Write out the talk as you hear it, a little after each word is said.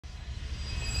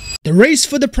The race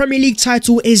for the Premier League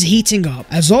title is heating up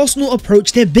as Arsenal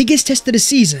approach their biggest test of the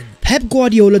season, Pep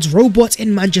Guardiola's robot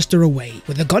in Manchester away.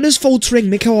 With the Gunners faltering,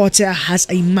 Mikel Arteta has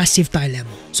a massive dilemma.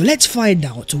 So let's find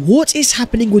out what is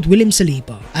happening with William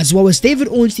Saliba, as well as David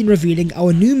Ornstein revealing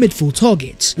our new midfield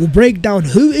targets. We'll break down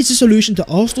who is the solution to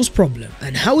Arsenal's problem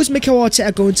and how is Mikel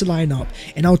Arteta going to line up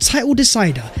in our title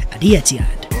decider at the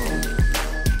Etihad.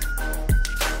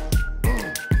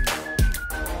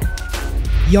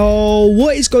 Yo,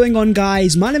 what is going on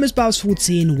guys? My name is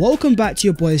Babs14, welcome back to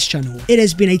your boys channel. It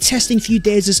has been a testing few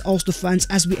days as Arsenal fans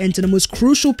as we enter the most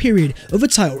crucial period of a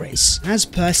title race. As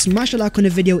per, smash a like on the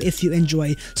video if you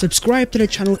enjoy, subscribe to the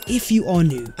channel if you are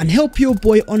new, and help your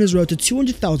boy on his road to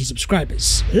 200,000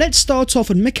 subscribers. Let's start off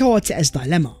with Mikel Arteta's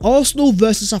dilemma. Arsenal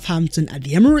versus Southampton at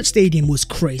the Emirates Stadium was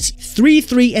crazy.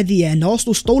 3-3 at the end,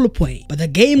 Arsenal stole a point, but the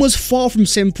game was far from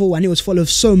simple and it was full of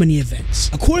so many events.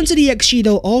 According to the XG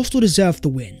though, Arsenal deserved the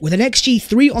win, with an XG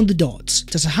 3 on the dot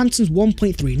to Southampton's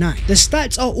 1.39. The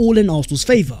stats are all in Arsenal's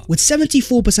favour, with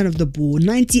 74% of the ball,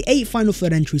 98 final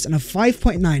third entries and a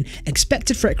 5.9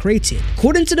 expected threat created.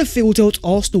 According to the field tilt,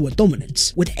 Arsenal were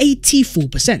dominant, with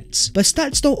 84%, but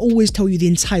stats don't always tell you the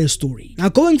entire story. Now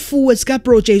going forwards,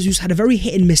 Gabriel Jesus had a very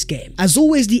hit and miss game. As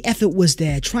always, the effort was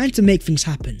there, trying to make things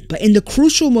happen, but in the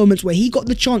crucial moments where he got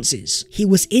the chances, he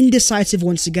was indecisive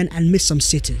once again and missed some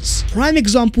sitters. Prime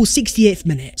example, 68th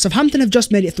minute, Southampton have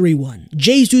just made it 3-1.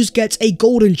 Jesus gets a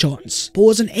golden chance, but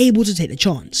wasn't able to take the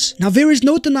chance. Now there is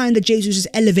no denying that Jesus has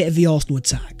elevated the Arsenal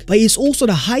attack, but he is also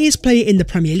the highest player in the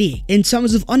Premier League in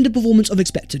terms of underperformance of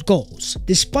expected goals.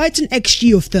 Despite an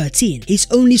XG of 13,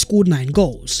 he's only scored 9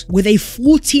 goals, with a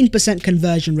 14%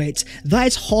 conversion rate. That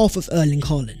is half of Erling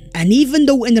Haaland. And even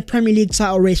though in the Premier League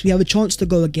title race we have a chance to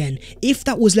go again, if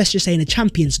that was, let's just say, in the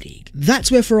Champions League,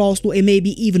 that's where for Arsenal it may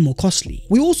be even more costly.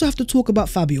 We also have to talk about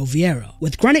Fabio Vieira.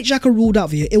 With Granit Xhaka ruled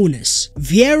out via illness,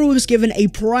 Vieira was given a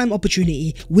prime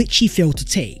opportunity which he failed to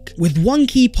take. With 1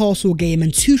 key pass all game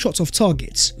and 2 shots off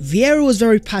targets, Vieira was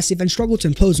very passive and struggled to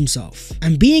impose himself.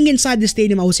 And being inside the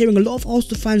stadium, I was hearing a lot of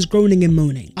Arsenal fans groaning and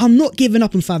moaning. I'm not giving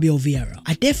up on Fabio Vieira.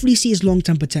 I definitely see his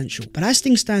long-term potential, but as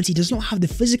things stand, he does not have the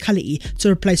physicality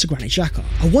to replace Granit Xhaka.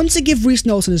 I want to give Reiss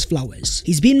Nelson his flowers.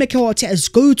 He's been Mikel Arteta's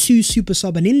go-to super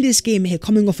sub, and in this game here,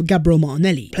 coming off of Gabriel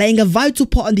Martinelli, playing a vital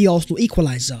part in the Arsenal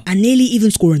equaliser and nearly even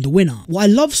scoring the winner. What I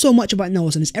love so much about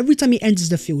Nelson is every time he enters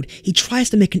the field, he tries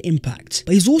to make an impact,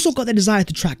 but he's also got the desire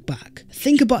to track back.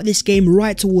 Think about this game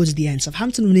right towards the end.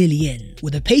 Southampton were nearly in,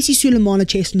 with a pacey Sulemana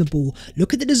chasing the ball.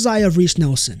 Look at the desire of Reiss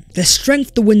Nelson, the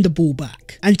strength to win the ball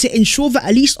back, and to ensure that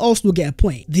at least Arsenal get a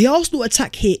point. The Arsenal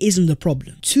attack here isn't the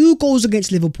problem. 2 goals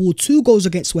against Liverpool, 2 goals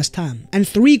against West Ham, and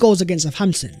 3 goals against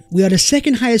Southampton. We are the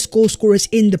second highest goal scorers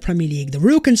in the Premier League. The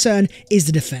real concern is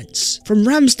the defence. From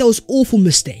Ramsdale's awful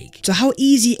mistake to how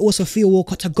easy it was for Theo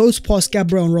Walcott to go past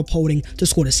Gabriel and Rob Holding to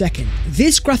score the second.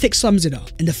 This graphic sums it up.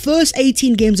 In the first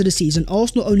 18 games of the season,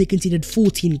 Arsenal only conceded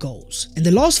 14 goals. In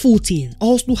the last 14,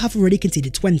 Arsenal have already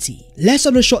conceded 20. Less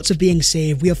of the shots are being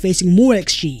saved, we are facing more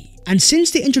XG. And since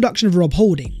the introduction of Rob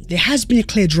Holding, there has been a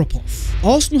clear drop-off.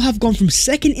 Arsenal have gone from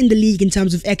 2nd in the league in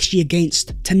terms of XG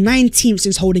against to 19th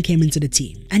since Holding came into the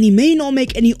team. And he may not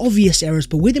make any obvious errors,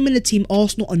 but with him in the team,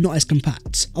 Arsenal are not as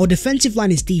compact. Our defensive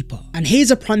line is deeper. And here's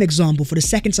a prime example for the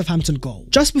second Southampton goal.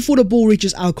 Just before the ball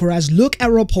reaches Alcaraz, look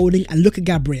at Rob Holding and look at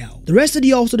Gabriel. The rest of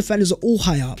the Arsenal defenders are all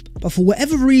high up, but for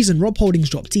whatever reason, Rob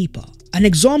Holding's dropped deeper. An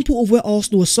example of where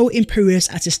Arsenal is so imperious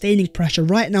at sustaining pressure.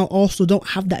 Right now, Arsenal don't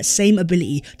have that same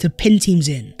ability to pin teams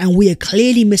in, and we are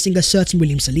clearly missing a certain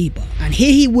William Saliba. And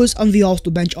here he was on the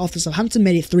Arsenal bench after Southampton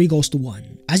made it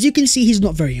 3-1. As you can see, he's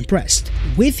not very impressed.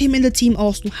 With him in the team,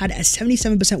 Arsenal had a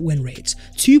 77% win rate,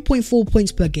 2.4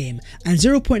 points per game, and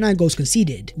 0.9 goals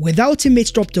conceded. Without him,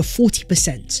 it's dropped to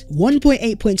 40%,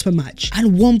 1.8 points per match,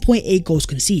 and 1.8 goals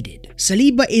conceded.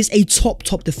 Saliba is a top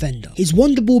defender. He's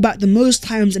won the ball back the most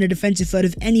times in a defensive third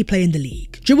of any player in the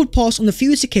league. Dribbled past on the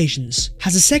fewest occasions,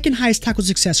 has the 2nd highest tackle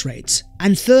success rate,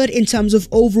 and 3rd in terms of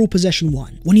overall possession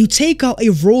won. When you take out a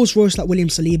Rolls Royce like William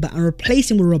Saliba and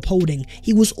replace him with Rob Holding,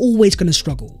 he was always going to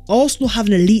struggle. Arsenal have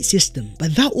an elite system,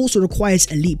 but that also requires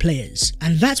elite players,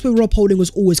 and that's where Rob Holding was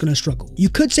always going to struggle. You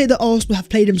could say that Arsenal have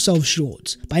played themselves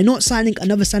short by not signing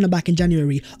another centre-back in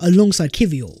January alongside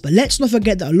Kivior, but let's not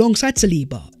forget that alongside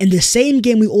Saliba, in the same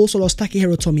game we also lost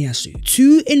Takehiro Tomiyasu.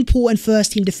 2 important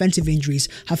first-team defensive injuries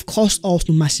have cost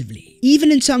Arsenal massively.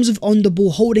 Even in terms of on-the-ball,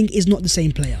 Holding is not the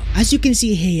same player. As you can can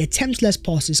see here, he attempts less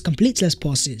passes, completes less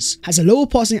passes, has a lower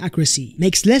passing accuracy,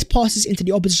 makes less passes into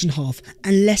the opposition half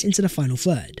and less into the final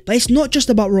third. But it's not just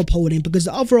about Rob holding, because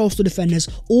the other Arsenal defenders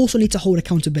also need to hold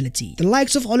accountability. The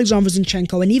likes of Alexander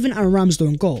Zinchenko and even Aaron Ramsdale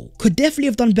in goal could definitely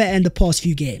have done better in the past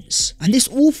few games. And this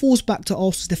all falls back to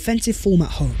Arsenal's defensive form at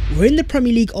home, where in the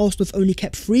Premier League Arsenal have only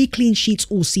kept 3 clean sheets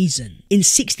all season in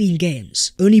 16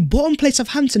 games. Only bottom place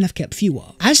Southampton have kept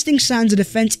fewer. As things stand, the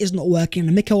defence is not working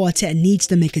and Mikel Arteta needs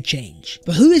to make a change.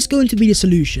 But who is going to be the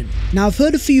solution? Now, I've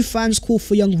heard a few fans call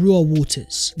for young Rua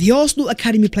Waters, the Arsenal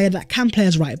academy player that can play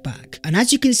as right back, and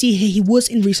as you can see here, he was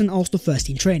in recent Arsenal first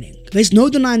team training. There's no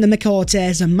denying that Mikel Arteta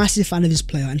is a massive fan of his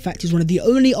player. In fact, he's one of the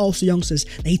only Arsenal youngsters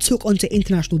that he took onto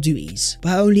international duties.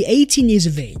 But at only 18 years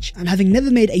of age and having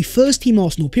never made a first team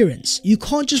Arsenal appearance, you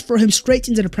can't just throw him straight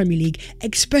into the Premier League,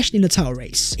 especially in the title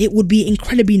race. It would be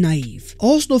incredibly naive.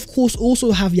 Arsenal of course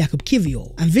also have Jakub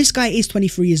Kiwior, and this guy is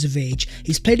 23 years of age,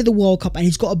 he's played at the World Cup and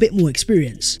he's got a bit more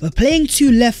experience. But playing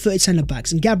 2 left-footed centre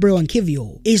backs in Gabriel and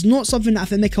Kiwior is not something that I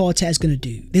think Mikel Arteta is going to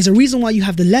do. There's a reason why you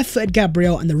have the left-footed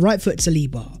Gabriel and the right-footed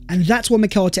Saliba, and that's what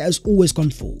Mikel Arteta has always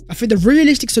gone for. I think the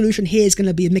realistic solution here is going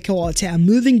to be Mikel Arteta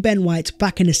moving Ben White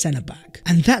back in the centre back,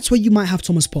 and that's where you might have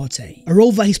Thomas Partey, a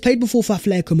role that he's played before for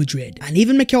Atletico Madrid, and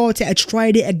even Mikel Arteta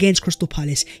tried it against Crystal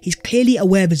Palace. He's clearly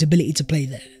aware of his ability to play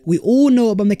there. We all know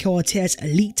about Mikel Arteta's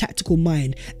elite tactical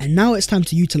mind, and now it's time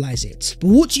to utilise it. But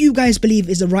what do you guys believe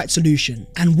is the right solution,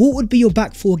 and what would be your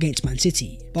back 4 against Man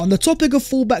City? But on the topic of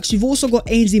fullbacks, you've also got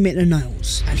Ainsley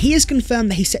Maitland-Niles, and he has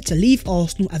confirmed that he's set to leave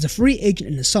Arsenal as a free agent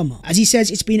in the summer. As he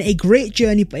says, it's been a great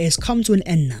journey, but it has come to an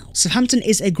end now. Southampton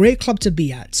is a great club to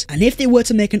be at, and if they were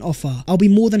to make an offer, I'll be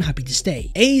more than happy to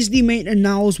stay. Ainsley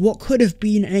Maitland-Niles, what could have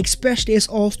been, and especially as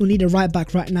Arsenal need a right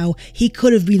back right now, he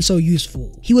could have been so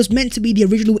useful. He was meant to be the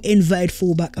original inverted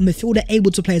fullback, a midfielder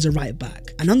able to play as a right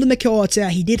back. And under Mikel Arteta,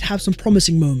 he did have some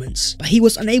promising moments, but he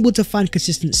was unable to find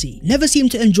consistency, never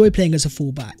seemed to enjoy playing as a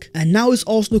fullback. And now his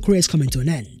Arsenal career is coming to an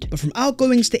end. But from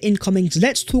outgoings to incomings,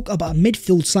 let's talk about a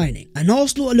midfield signing. And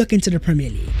Arsenal are looking to the Premier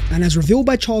League, and as revealed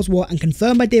by Charles Watt and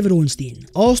confirmed by David Ornstein,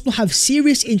 Arsenal have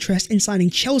serious interest in signing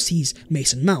Chelsea's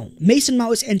Mason Mount. Mason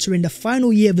Mount is entering the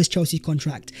final year of his Chelsea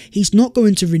contract. He's not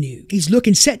going to renew. He's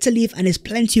looking set to leave and there's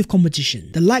plenty of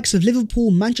competition. The likes of Liverpool,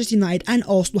 Manchester United and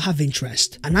Arsenal have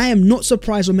interest, and I am not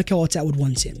surprised when Mikel Arteta would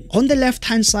want him. On the left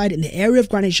hand side in the area of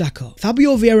Granit Xhaka,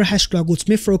 Fabio Vieira has struggled,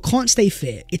 Smith Rowe can't stay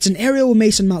fit. It's an area where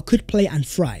Mason Mount could play and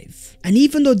thrive. And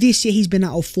even though this year he's been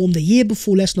out of form, the year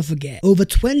before, let's not forget, over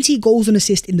 20 goals and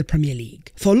assists in the Premier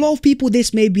League. For a lot of people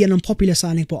this may be an unpopular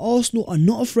signing, but Arsenal are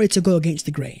not afraid to go against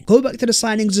the grain. Go back to the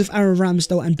signings of Aaron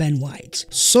Ramsdale and Ben White.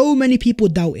 So many people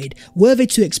doubted, were they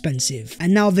too expensive?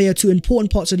 And now they are 2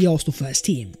 important parts of the Arsenal first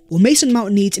team. What Mason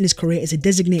Mount needs in his career is a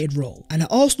designated role, and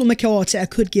at Arsenal Mikel Arteta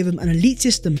could give him an elite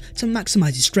system to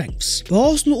maximise his strengths. But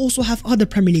Arsenal also have other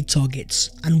Premier League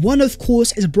targets, and one of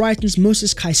course is Brighton's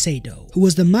Moses Caicedo, who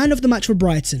was the man of the match for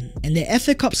Brighton in their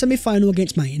FA Cup semi-final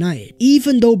against Man United.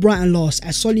 Even though Brighton lost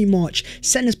as Solly March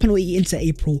sent his penalty into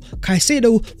April,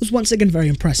 Caicedo was once again very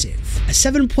impressive. A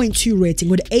 7.2 rating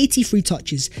with 83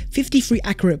 touches, 53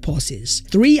 accurate passes,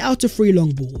 3 out of 3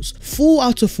 long balls, 4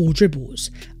 out of 4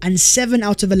 dribbles, and 7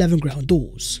 out of 11 ground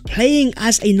balls. Playing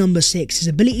as a number 6, his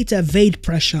ability to evade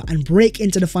pressure and break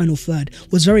into the final third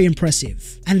was very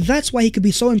impressive, and that's why he could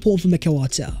be so important for Mikel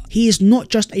Arteta. He is not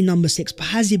just a number 6 but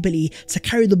has the ability to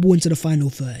carry the ball into the final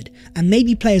third and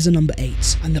maybe play as a number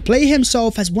 8. And the player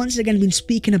himself has once again been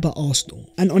speaking about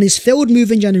Arsenal, and on his failed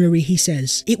move in January he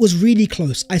says, "It was really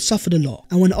close, I suffered a lot."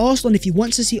 And when asked on if he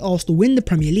wants to see Arsenal win the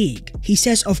Premier League, he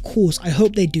says, "Of course, I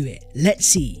hope they do it. Let's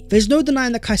see." There's no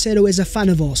denying that Caicedo is a fan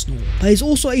of Arsenal, but he's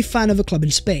also a fan of a club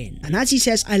in Spain, and as he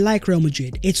says, "I like Real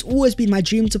Madrid. It's always been my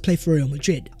dream to play for Real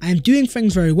Madrid. I am doing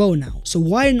things very well now, so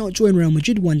why not join Real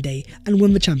Madrid one day and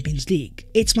win the Champions League?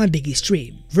 It's my biggest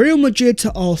dream." Real Madrid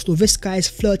to Arsenal, this guy is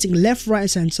flirting left, right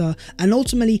and centre, and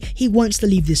ultimately he wants to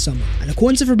leave this summer. And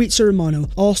according to Fabrizio Romano,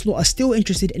 Arsenal are still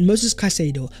interested in Moses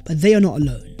Caicedo, but they are not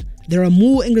alone. There are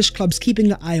more English clubs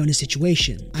keeping an eye on his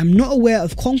situation. I'm not aware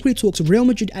of concrete talks of Real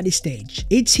Madrid at this stage.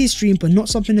 It's his dream but not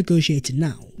something negotiated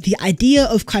now. The idea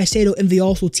of Caicedo in the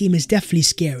Arsenal team is definitely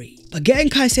scary, but getting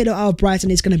Caicedo out of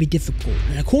Brighton is going to be difficult,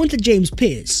 and according to James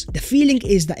Pearce, the feeling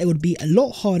is that it would be a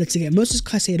lot harder to get Moses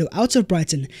Caicedo out of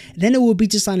Brighton than it would be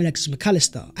to sign Alexis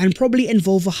McAllister, and probably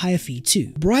involve a higher fee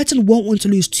too. Brighton won't want to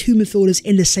lose 2 midfielders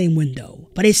in the same window,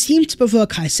 but they seem to prefer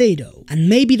Caicedo, and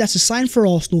maybe that's a sign for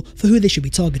Arsenal for who they should be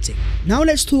targeting. Now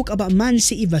let's talk about Man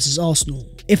City versus Arsenal.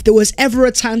 If there was ever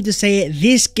a time to say it,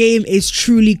 this game is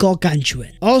truly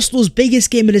gargantuan. Arsenal's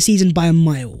biggest game of the season by a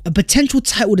mile, a potential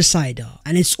title decider,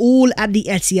 and it's all at the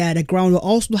Etihad, a ground where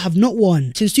Arsenal have not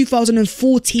won since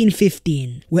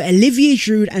 2014-15, where Olivier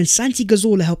Giroud and Santi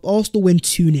Cazorla helped Arsenal win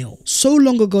 2-0, so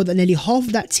long ago that nearly half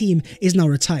of that team is now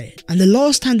retired. And the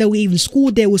last time that we even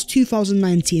scored there was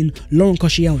 2019, Laurent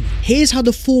Koscielny. Here's how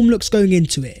the form looks going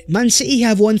into it. Man City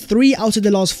have won 3 out of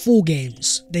the last 4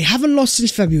 games. They haven't lost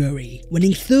since February,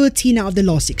 winning 13 out of the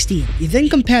last 16. You then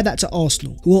compare that to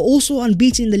Arsenal, who are also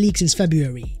unbeaten in the league since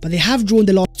February, but they have drawn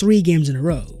the last 3 games in a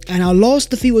row. And our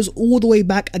last defeat was all the way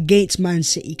back against Man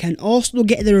City. Can Arsenal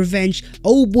get their revenge?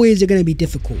 Oh boy, is it going to be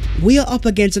difficult. We are up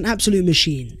against an absolute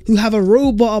machine, who have a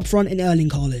robot up front in Erling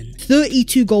Haaland.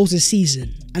 32 goals this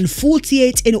season, and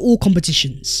 48 in all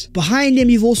competitions. Behind him,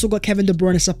 you've also got Kevin De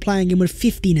Bruyne supplying him with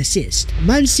 15 assists.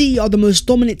 Man City are the most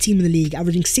dominant team in the league,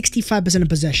 averaging 65% of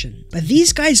possession. But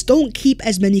these guys don't keep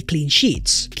as many clean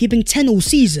sheets, keeping 10 all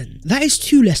season. That is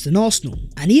 2 less than Arsenal.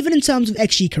 And even in terms of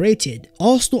XG created,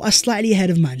 Arsenal are slightly ahead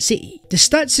of Man City. The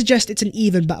stats suggest it's an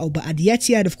even battle, but at the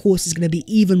Etihad, of course, it's going to be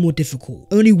even more difficult.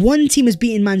 Only one team has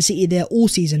beaten Man City there all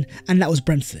season, and that was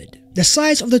Brentford. The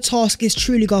size of the task is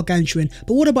truly gargantuan,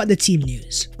 but what about the team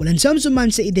news? Well, in terms of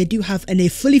Man City, they do have a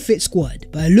fully fit squad,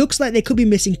 but it looks like they could be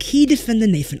missing key defender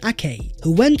Nathan Ake,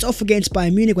 who went off against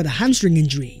Bayern Munich with a hamstring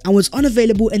injury and was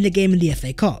unavailable in the game in the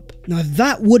FA Cup. Now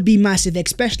that would be massive,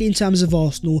 especially in terms of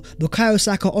Arsenal. Bukayo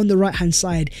Saka on the right hand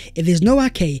side. If there's no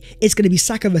Ake, it's going to be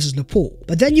Saka versus Laporte.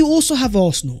 But then you also have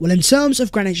Arsenal. Well, in terms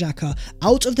of Granit Xhaka,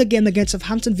 out of the game against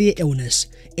Southampton via illness,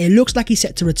 it looks like he's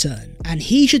set to return, and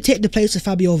he should take the place of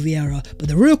Fabio Vieira, but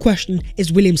the real question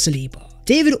is William Saliba.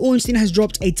 David Ornstein has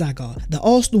dropped a dagger that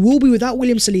Arsenal will be without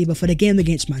William Saliba for the game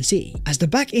against Man City, as the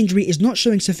back injury is not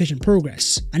showing sufficient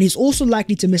progress, and he's also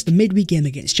likely to miss the midweek game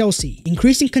against Chelsea,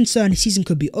 increasing concern his season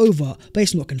could be over, but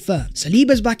it's not confirmed.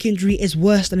 Saliba's back injury is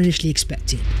worse than initially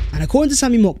expected, and according to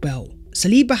Sami Mokbel,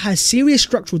 Saliba has serious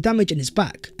structural damage in his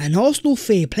back, and Arsenal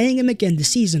fear playing him again this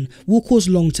season will cause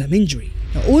long-term injury.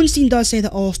 Now, Ornstein does say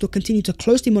that Arsenal continue to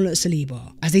closely monitor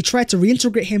Saliba as they try to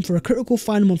reintegrate him for a critical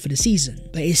final month of the season,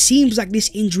 but it seems like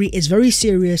this injury is very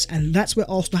serious, and that's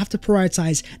where Arsenal have to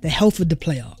prioritise the health of the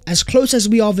player. As close as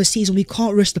we are this season, we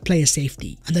can't risk the player's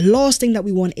safety, and the last thing that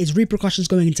we want is repercussions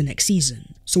going into next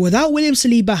season. So without William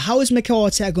Saliba, how is Mikel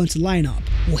Arteta going to line up?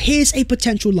 Well, here's a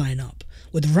potential lineup,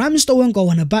 with Ramsdale on goal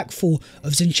and a back 4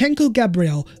 of Zinchenko,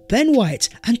 Gabriel, Ben White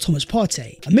and Thomas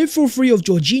Partey, a midfield 3 of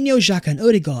Jorginho, Xhaka and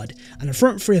Odegaard, and a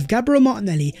front 3 of Gabriel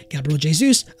Martinelli, Gabriel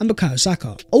Jesus and Bukayo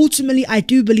Saka. Ultimately, I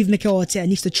do believe Mikel Arteta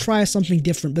needs to try something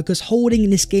different, because holding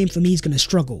in this game for me is going to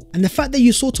struggle. And the fact that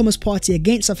you saw Thomas Partey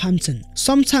against Southampton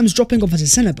sometimes dropping off as a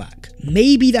centre back,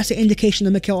 maybe that's an indication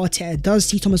that Mikel Arteta does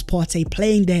see Thomas Partey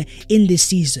playing there in this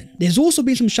season. There's also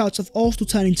been some shouts of Arsenal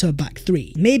turning to a back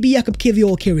 3, maybe Jakub Kiwior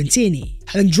or Kieran Tierney.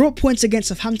 Having dropped points against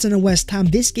Southampton and West Ham,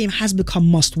 this game has become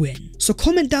must win. So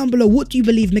comment down below, what do you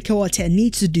believe Mikel Arteta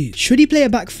needs to do? Should he play a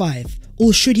back 5?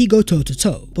 Or should he go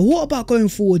toe-to-toe? But what about going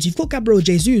forwards? You've got Gabriel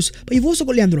Jesus, but you've also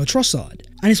got Leandro Trossard.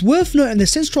 And it's worth noting that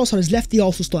since Trossard has left the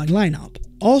Arsenal starting lineup,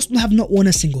 Arsenal have not won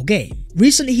a single game.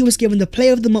 Recently, he was given the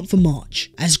Player of the Month for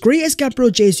March. As great as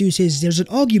Gabriel Jesus is, there's an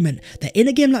argument that in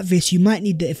a game like this, you might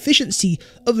need the efficiency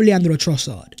of Leandro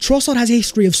Trossard. Trossard has a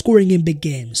history of scoring in big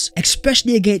games,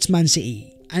 especially against Man City.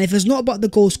 And if it's not about the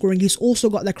goal scoring, he's also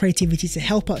got the creativity to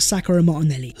help out Saka and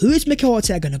Martinelli. Who is Mikel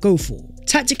Arteta going to go for?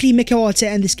 Tactically, Mikel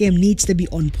Arteta in this game needs to be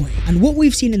on point. And what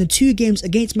we've seen in the 2 games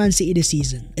against Man City this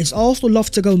season is Arsenal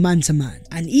love to go man to man.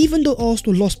 And even though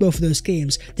Arsenal lost both of those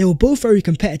games, they were both very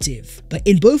competitive. But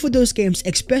in both of those games,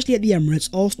 especially at the Emirates,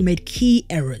 Arsenal made key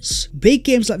errors. Big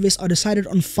games like this are decided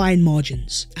on fine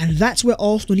margins. And that's where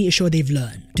Arsenal need to show they've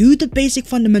learned. Do the basic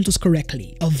fundamentals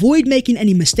correctly, avoid making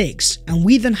any mistakes, and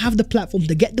we then have the platform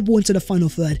to get the ball into the final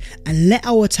third and let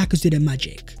our attackers do their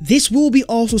magic. This will be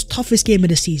Arsenal's toughest game of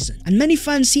the season, and many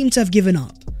fans seem to have given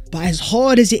up. But as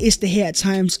hard as it is to hear at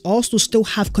times, Arsenal still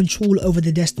have control over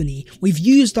their destiny. We've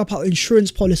used up our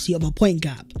insurance policy of a point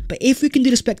gap. But if we can do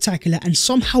the spectacular and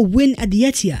somehow win at the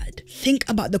Etihad, think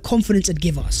about the confidence it'd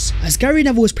give us. As Gary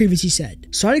Neville has previously said,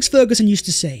 Sir Alex Ferguson used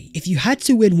to say, if you had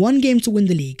to win one game to win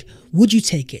the league, would you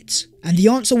take it? And the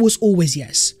answer was always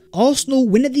yes. Arsenal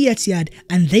win at the Etihad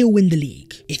and they'll win the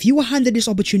league. If you were handed this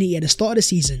opportunity at the start of the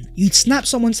season, you'd snap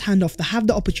someone's hand off to have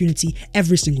the opportunity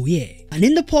every single year. And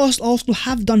in the past, Arsenal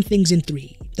have done things in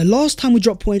 3. The last time we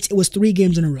dropped points, it was 3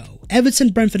 games in a row. Everton,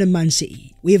 Brentford and Man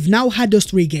City. We have now had those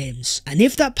 3 games, and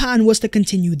if that pattern was to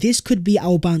continue, this could be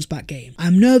our bounce back game.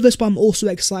 I'm nervous, but I'm also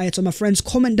excited, so my friends,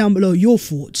 comment down below your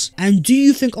thoughts, and do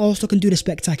you think Arsenal can do the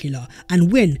spectacular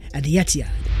and win at the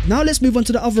Etihad? Now let's move on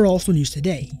to the other Arsenal news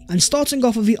today, and starting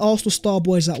off with the Arsenal star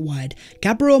boys out wide,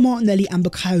 Gabriel Martinelli and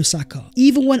Bukayo Saka.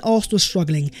 Even when Arsenal was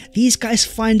struggling, these guys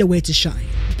find a way to shine.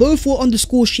 Both were on the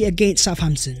score sheet against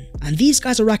Southampton, and these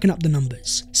guys are racking up the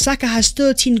numbers. Saka has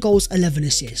 13 goals, 11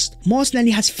 assists. Martinelli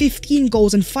has 15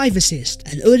 goals and 5 assists,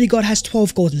 and Odegaard has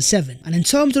 12 goals and 7. And in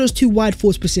terms of those 2 wide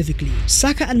forwards specifically,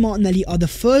 Saka and Martinelli are the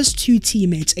first 2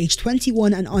 teammates aged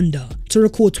 21 and under to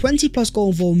record 20 plus goal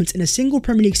involvements in a single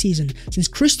Premier League season since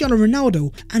Cristiano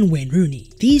Ronaldo and Wayne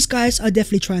Rooney. These guys are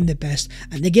definitely trying their best,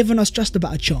 and they're giving us just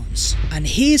about a chance. And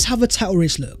here's how the title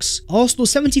race looks. Arsenal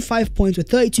 75 points with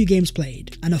 32 games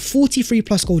played and a 43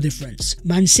 plus goal difference.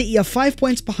 Man City are 5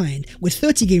 points behind with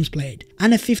 30 games played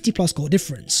and a 50 plus goal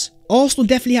difference. Arsenal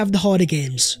definitely have the harder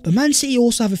games, but Man City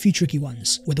also have a few tricky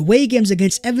ones, with away games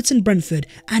against Everton, Brentford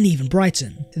and even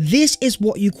Brighton. This is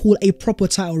what you call a proper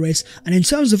title race, and in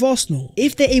terms of Arsenal,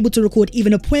 if they're able to record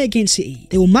even a point against City,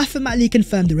 they will mathematically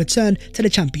confirm the return to the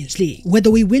Champions League. Whether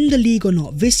we win the league or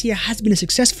not, this year has been a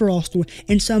success for Arsenal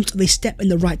in terms of a step in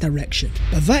the right direction.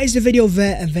 But that is the video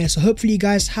there, so hopefully you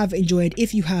guys have enjoyed.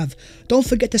 If you have, don't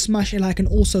forget to smash a like and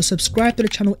also subscribe to the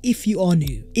channel if you are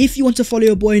new. If you want to follow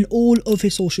your boy in all of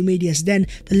his social media, then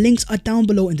the links are down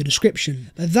below in the description.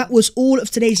 But that was all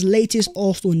of today's latest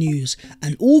Arsenal news,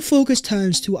 and all focus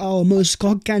turns to our most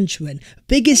gargantuan,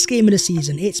 biggest game of the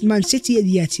season. It's Man City at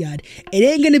the Etihad. It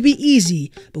ain't gonna be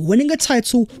easy, but winning a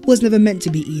title was never meant to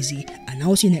be easy. And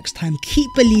I'll see you next time. Keep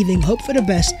believing, hope for the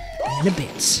best, and in a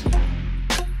bit.